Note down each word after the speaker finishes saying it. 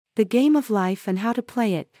The Game of Life and How to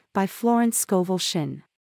Play It, by Florence Scovel Shinn.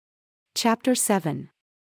 Chapter 7.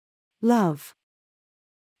 Love.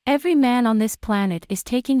 Every man on this planet is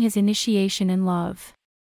taking his initiation in love.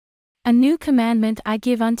 A new commandment I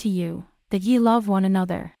give unto you, that ye love one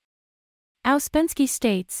another. Ouspensky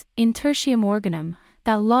states, in Tertium Organum,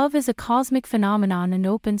 that love is a cosmic phenomenon and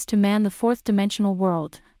opens to man the fourth-dimensional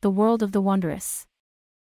world, the world of the wondrous.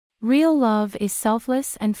 Real love is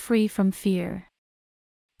selfless and free from fear.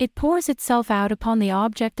 It pours itself out upon the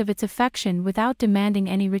object of its affection without demanding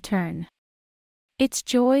any return. Its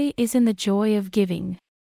joy is in the joy of giving.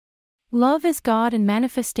 Love is God in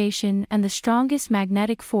manifestation and the strongest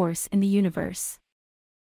magnetic force in the universe.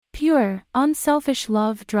 Pure, unselfish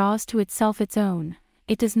love draws to itself its own.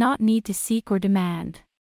 It does not need to seek or demand.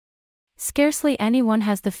 Scarcely anyone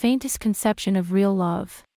has the faintest conception of real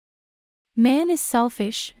love. Man is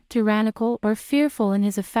selfish, tyrannical, or fearful in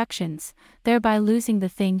his affections, thereby losing the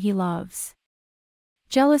thing he loves.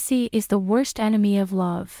 Jealousy is the worst enemy of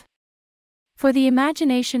love. For the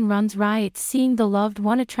imagination runs riot seeing the loved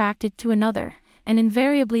one attracted to another, and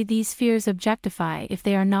invariably these fears objectify if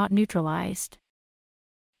they are not neutralized.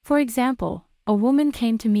 For example, a woman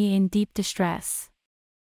came to me in deep distress.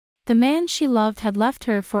 The man she loved had left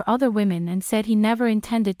her for other women and said he never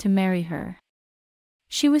intended to marry her.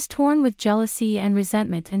 She was torn with jealousy and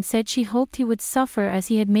resentment and said she hoped he would suffer as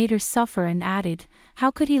he had made her suffer and added,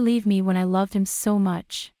 "How could he leave me when I loved him so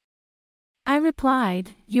much?" I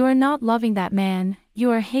replied, "You are not loving that man,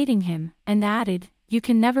 you are hating him," and added, "You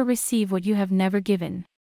can never receive what you have never given.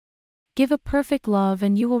 Give a perfect love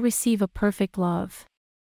and you will receive a perfect love.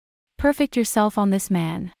 Perfect yourself on this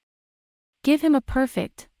man. Give him a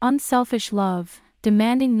perfect, unselfish love,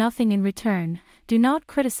 demanding nothing in return. Do not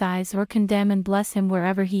criticize or condemn and bless him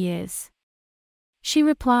wherever he is." She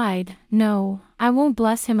replied, "No, I won't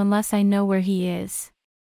bless him unless I know where he is."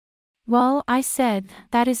 "Well," I said,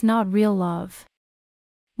 "that is not real love.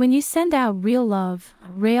 When you send out real love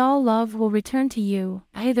will return to you,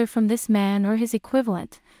 either from this man or his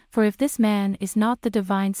equivalent, for if this man is not the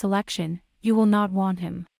divine selection, you will not want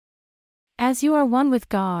him. As you are one with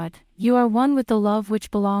God, you are one with the love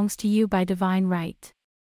which belongs to you by divine right."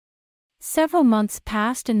 Several months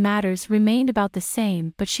passed and matters remained about the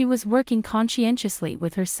same, but she was working conscientiously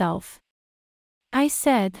with herself. I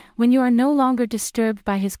said, "When you are no longer disturbed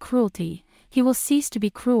by his cruelty, he will cease to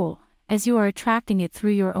be cruel, as you are attracting it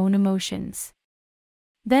through your own emotions."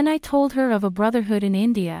 Then I told her of a brotherhood in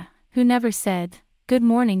India, who never said, "Good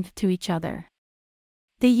morning" to each other.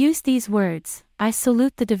 They used these words, "I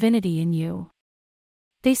salute the divinity in you."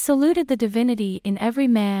 They saluted the divinity in every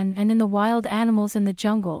man and in the wild animals in the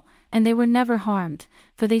jungle, and they were never harmed,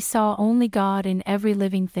 for they saw only God in every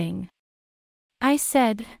living thing. I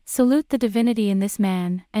said, "Salute the divinity in this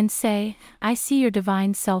man, and say, I see your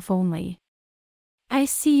divine self only. I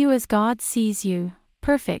see you as God sees you,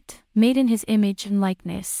 perfect, made in his image and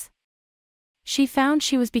likeness." She found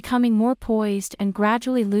she was becoming more poised and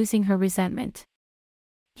gradually losing her resentment.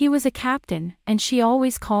 He was a captain, and she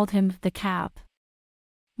always called him the Cap.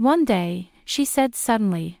 One day, she said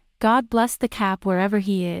suddenly, "God bless the Cap wherever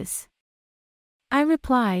he is." I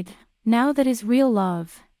replied, "Now that is real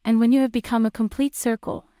love, and when you have become a complete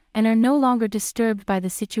circle, and are no longer disturbed by the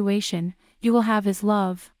situation, you will have his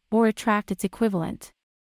love, or attract its equivalent."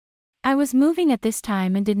 I was moving at this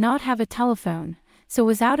time and did not have a telephone, so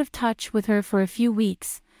was out of touch with her for a few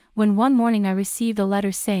weeks, when one morning I received a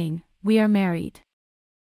letter saying, "We are married."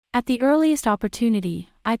 At the earliest opportunity,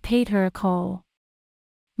 I paid her a call.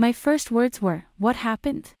 My first words were, "What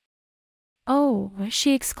happened?" "Oh,"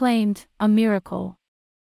 she exclaimed, "a miracle.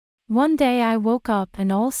 One day I woke up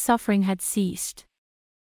and all suffering had ceased.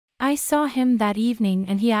 I saw him that evening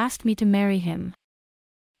and he asked me to marry him.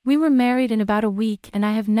 We were married in about a week and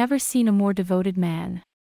I have never seen a more devoted man.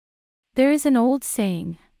 There is an old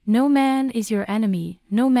saying, 'No man is your enemy,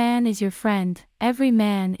 no man is your friend, every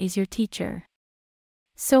man is your teacher.'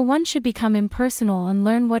 So one should become impersonal and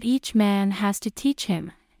learn what each man has to teach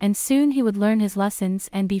him, and soon he would learn his lessons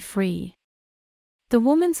and be free." The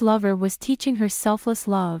woman's lover was teaching her selfless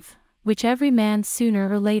love, which every man sooner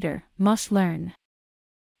or later must learn.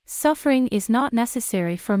 Suffering is not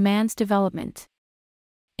necessary for man's development.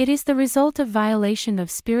 It is the result of violation of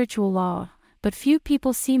spiritual law, but few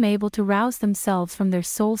people seem able to rouse themselves from their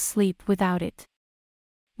soul sleep without it.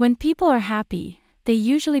 When people are happy, they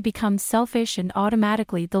usually become selfish and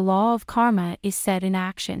automatically the law of karma is set in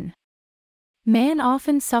action. Man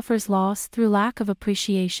often suffers loss through lack of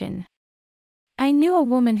appreciation. I knew a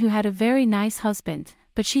woman who had a very nice husband,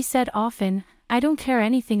 but she said often, "I don't care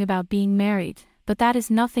anything about being married, but that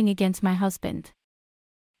is nothing against my husband.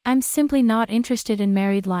 I'm simply not interested in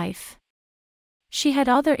married life. She had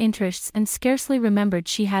other interests and scarcely remembered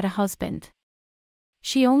she had a husband.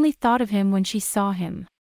 She only thought of him when she saw him.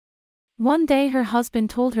 One day her husband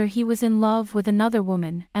told her he was in love with another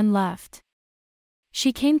woman and left.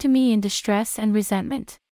 She came to me in distress and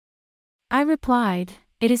resentment. I replied,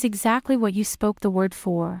 "It is exactly what you spoke the word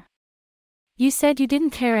for. You said you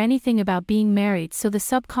didn't care anything about being married, so the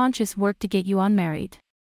subconscious worked to get you unmarried."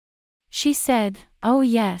 She said, "Oh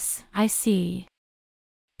yes, I see.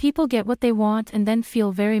 People get what they want and then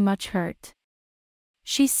feel very much hurt."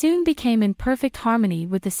 She soon became in perfect harmony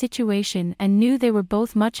with the situation and knew they were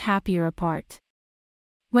both much happier apart.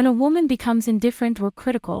 When a woman becomes indifferent or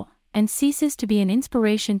critical, and ceases to be an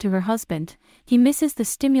inspiration to her husband, he misses the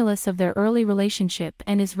stimulus of their early relationship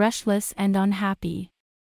and is restless and unhappy.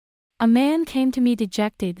 A man came to me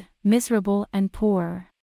dejected, miserable and poor.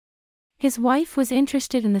 His wife was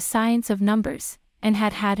interested in the science of numbers, and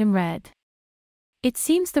had had him read. It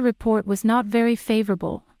seems the report was not very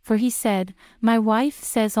favorable, for he said, "My wife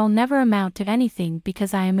says I'll never amount to anything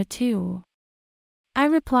because I am a 2. I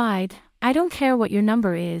replied, "I don't care what your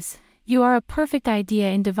number is, you are a perfect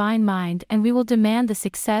idea in divine mind, and we will demand the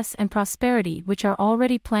success and prosperity which are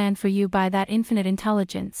already planned for you by that infinite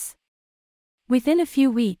intelligence." Within a few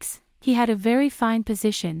weeks, he had a very fine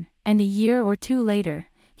position, and a year or 2 later,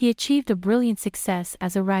 he achieved a brilliant success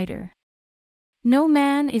as a writer. No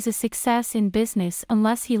man is a success in business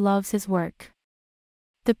unless he loves his work.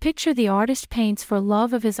 The picture the artist paints for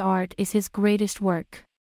love of his art is his greatest work.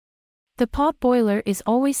 The pot boiler is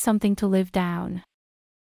always something to live down.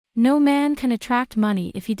 No man can attract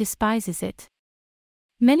money if he despises it.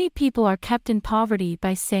 Many people are kept in poverty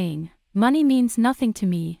by saying, "Money means nothing to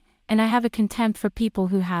me, and I have a contempt for people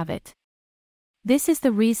who have it." This is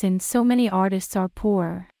the reason so many artists are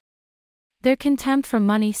poor. Their contempt for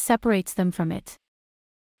money separates them from it.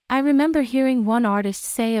 I remember hearing one artist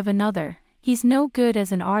say of another, "He's no good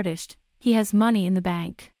as an artist, he has money in the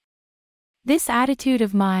bank." This attitude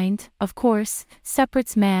of mind, of course,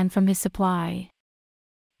 separates man from his supply.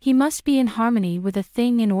 He must be in harmony with a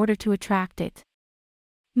thing in order to attract it.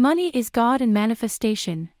 Money is God in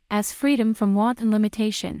manifestation, as freedom from want and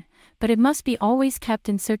limitation, but it must be always kept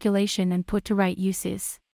in circulation and put to right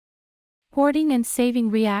uses. Hoarding and saving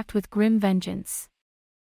react with grim vengeance.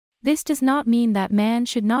 This does not mean that man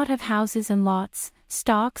should not have houses and lots,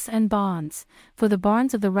 stocks and bonds, for the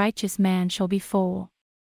barns of the righteous man shall be full.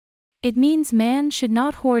 It means man should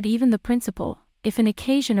not hoard even the principal, if an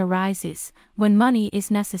occasion arises, when money is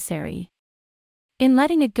necessary. In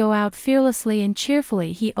letting it go out fearlessly and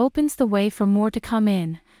cheerfully, he opens the way for more to come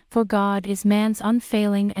in, for God is man's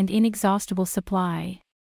unfailing and inexhaustible supply.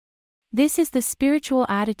 This is the spiritual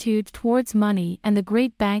attitude towards money, and the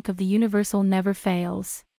great bank of the universal never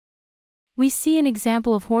fails. We see an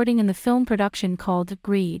example of hoarding in the film production called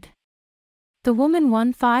Greed. The woman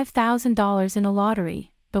won $5,000 in a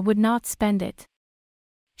lottery, but would not spend it.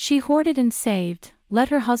 She hoarded and saved, let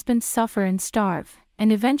her husband suffer and starve,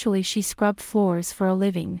 and eventually she scrubbed floors for a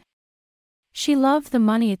living. She loved the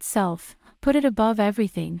money itself, put it above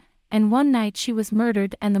everything, and one night she was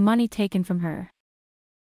murdered and the money taken from her.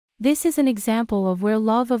 This is an example of where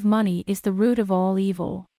love of money is the root of all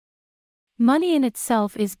evil. Money in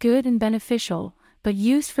itself is good and beneficial, but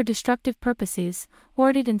used for destructive purposes,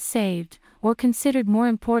 hoarded and saved, or considered more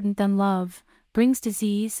important than love, brings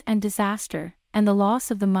disease and disaster, and the loss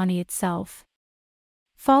of the money itself.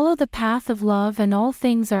 Follow the path of love and all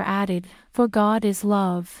things are added, for God is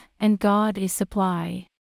love, and God is supply.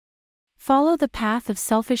 Follow the path of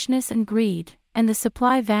selfishness and greed, and the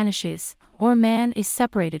supply vanishes, or man is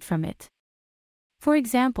separated from it. For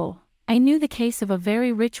example, I knew the case of a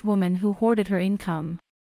very rich woman who hoarded her income.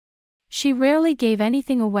 She rarely gave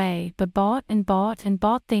anything away but bought and bought and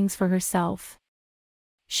bought things for herself.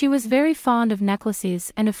 She was very fond of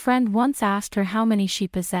necklaces, and a friend once asked her how many she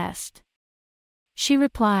possessed. She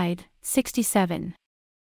replied, 67.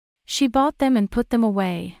 She bought them and put them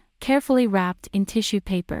away, carefully wrapped in tissue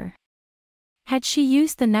paper. Had she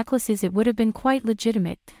used the necklaces it would have been quite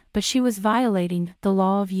legitimate, but she was violating the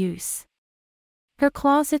law of use. Her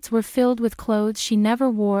closets were filled with clothes she never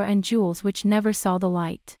wore and jewels which never saw the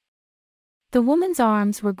light. The woman's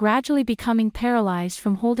arms were gradually becoming paralyzed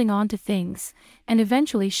from holding on to things, and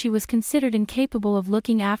eventually she was considered incapable of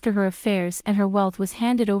looking after her affairs, and her wealth was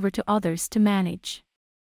handed over to others to manage.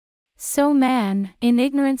 So man, in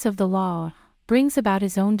ignorance of the law, brings about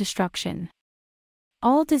his own destruction.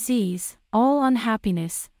 All disease, all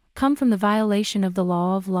unhappiness, come from the violation of the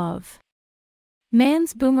law of love.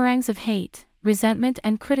 Man's boomerangs of hate, resentment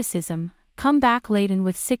and criticism, come back laden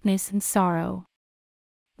with sickness and sorrow.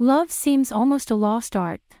 Love seems almost a lost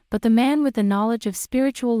art, but the man with the knowledge of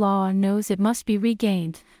spiritual law knows it must be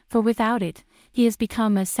regained, for without it, he has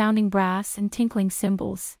become as sounding brass and tinkling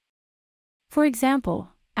cymbals. For example,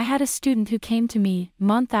 I had a student who came to me,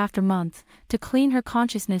 month after month, to clean her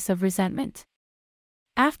consciousness of resentment.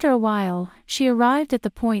 After a while, she arrived at the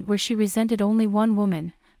point where she resented only one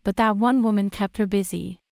woman, but that one woman kept her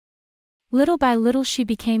busy. Little by little she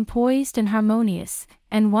became poised and harmonious,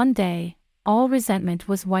 and one day, all resentment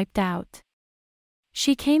was wiped out.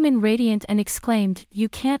 She came in radiant and exclaimed, "You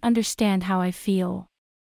can't understand how I feel."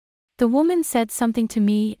 The woman said something to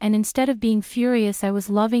me, and instead of being furious I was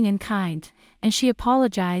loving and kind, and she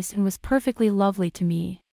apologized and was perfectly lovely to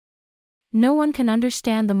me. No one can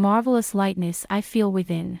understand the marvelous lightness I feel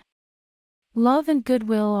within. Love and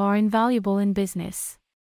goodwill are invaluable in business.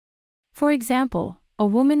 For example, a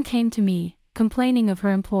woman came to me, complaining of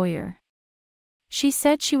her employer. She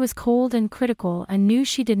said she was cold and critical and knew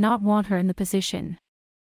she did not want her in the position.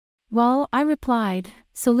 Well, I replied,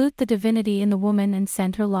 salute the divinity in the woman and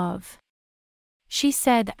send her love. She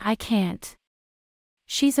said, I can't.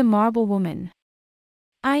 She's a marble woman.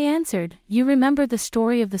 I answered, you remember the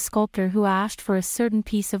story of the sculptor who asked for a certain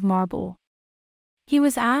piece of marble. He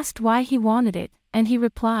was asked why he wanted it, and he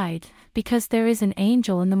replied, because there is an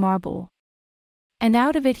angel in the marble. And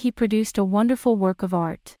out of it he produced a wonderful work of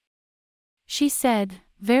art. She said,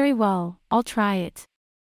 very well, I'll try it.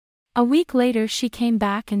 A week later she came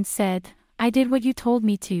back and said, I did what you told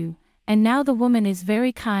me to, and now the woman is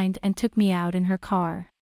very kind and took me out in her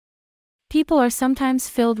car. People are sometimes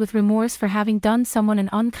filled with remorse for having done someone an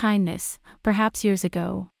unkindness, perhaps years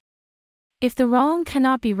ago. If the wrong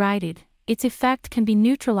cannot be righted, its effect can be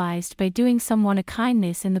neutralized by doing someone a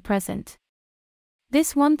kindness in the present.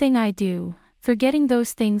 This one thing I do, forgetting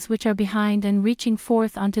those things which are behind and reaching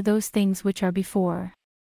forth unto those things which are before.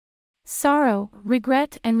 Sorrow,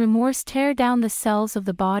 regret and remorse tear down the cells of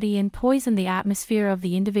the body and poison the atmosphere of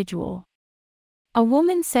the individual. A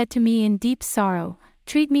woman said to me in deep sorrow,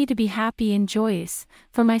 treat me to be happy and joyous,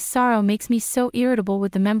 for my sorrow makes me so irritable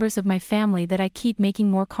with the members of my family that I keep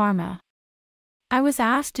making more karma. I was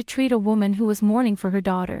asked to treat a woman who was mourning for her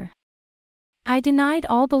daughter. I denied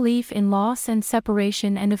all belief in loss and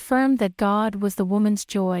separation and affirmed that God was the woman's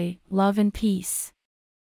joy, love and peace.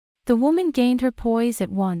 The woman gained her poise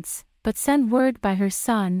at once, but sent word by her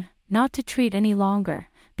son, not to treat any longer,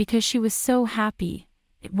 because she was so happy,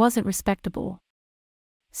 it wasn't respectable.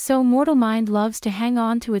 So mortal mind loves to hang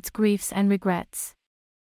on to its griefs and regrets.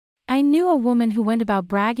 I knew a woman who went about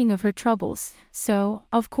bragging of her troubles, so,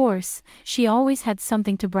 of course, she always had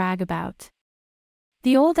something to brag about.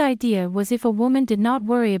 The old idea was if a woman did not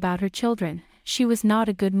worry about her children, she was not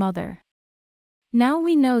a good mother. Now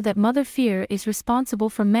we know that mother fear is responsible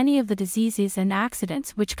for many of the diseases and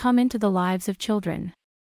accidents which come into the lives of children.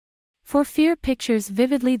 For fear pictures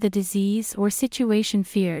vividly the disease or situation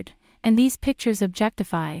feared, and these pictures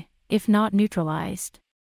objectify, if not neutralized.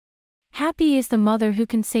 Happy is the mother who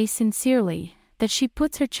can say sincerely, that she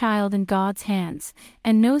puts her child in God's hands,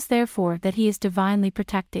 and knows therefore that he is divinely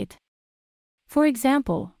protected. For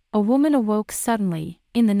example, a woman awoke suddenly,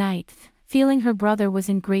 in the night, feeling her brother was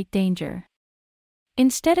in great danger.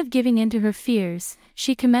 Instead of giving in to her fears,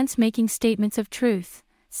 she commenced making statements of truth,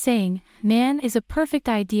 saying, man is a perfect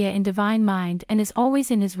idea in divine mind and is always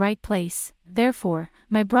in his right place, therefore,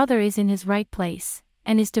 my brother is in his right place,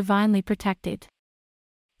 and is divinely protected.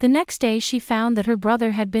 The next day she found that her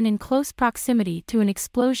brother had been in close proximity to an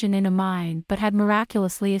explosion in a mine but had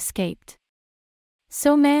miraculously escaped.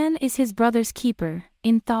 So man is his brother's keeper,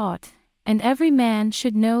 in thought, and every man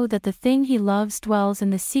should know that the thing he loves dwells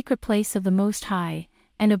in the secret place of the Most High,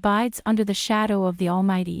 and abides under the shadow of the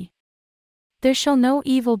Almighty. There shall no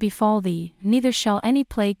evil befall thee, neither shall any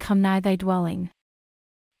plague come nigh thy dwelling.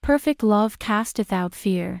 Perfect love casteth out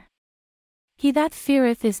fear. He that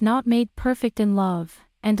feareth is not made perfect in love,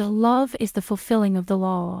 and love is the fulfilling of the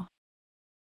law.